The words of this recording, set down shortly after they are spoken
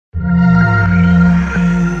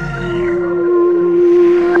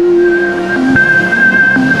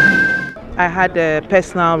had a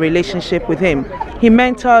personal relationship with him. He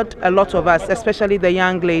mentored a lot of us, especially the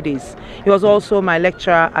young ladies. He was also my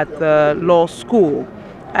lecturer at the law school.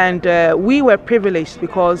 And we were privileged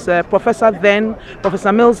because Professor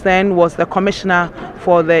Mills then was the commissioner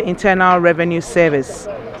for the Internal Revenue Service.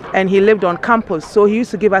 And he lived on campus, so he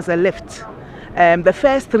used to give us a lift. The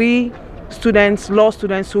first 3 law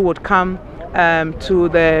students who would come to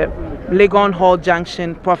the Legon Hall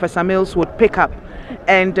Junction, Professor Mills would pick up.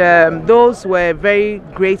 And those were very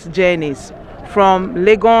great journeys. From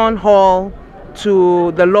Legon Hall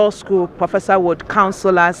to the law school, Professor would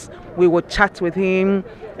counsel us, we would chat with him,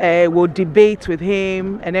 we'll debate with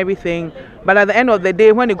him and everything. But at the end of the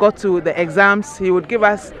day, when it got to the exams, he would give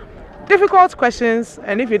us difficult questions,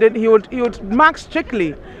 and if you did, he would mark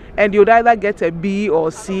strictly, and you'd either get a B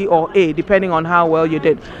or C or A, depending on how well you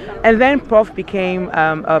did. And then Prof became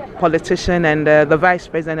a politician and the vice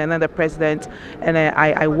president and then the president, and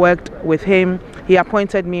I worked with him. He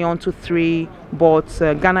appointed me onto 3 boards,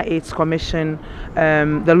 Ghana AIDS Commission,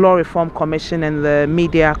 the Law Reform Commission and the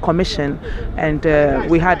Media Commission, and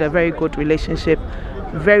we had a very good relationship.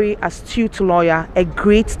 Very astute lawyer, a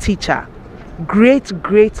great teacher, great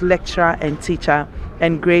lecturer and teacher,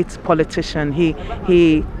 and great politician. He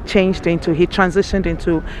transitioned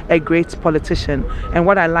into a great politician. And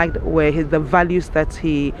what I liked were the values that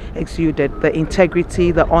he exuded: the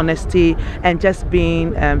integrity, the honesty, and just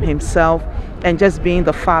being himself, and just being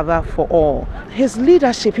the father for all. His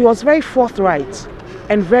leadership, he was very forthright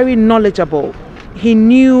and very knowledgeable. He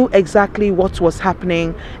knew exactly what was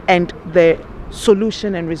happening and the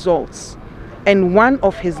solution and results. And one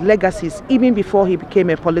of his legacies, even before he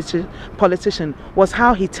became a politician, was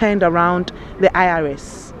how he turned around the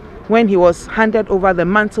IRS. When he was handed over the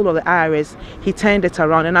mantle of the IRS, he turned it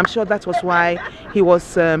around. And I'm sure that was why he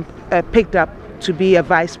was picked up to be a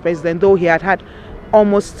vice president, though he had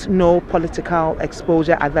almost no political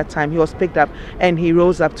exposure at that time. He was picked up and he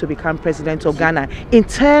rose up to become president of Ghana. In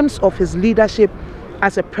terms of his leadership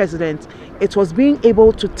as a president, it was being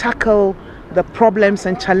able to tackle the problems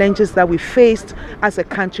and challenges that we faced as a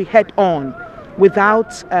country head on, without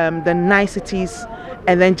the niceties,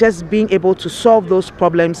 and then just being able to solve those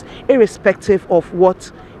problems irrespective of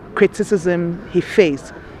what criticism he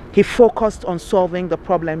faced. He focused on solving the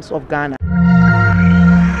problems of Ghana.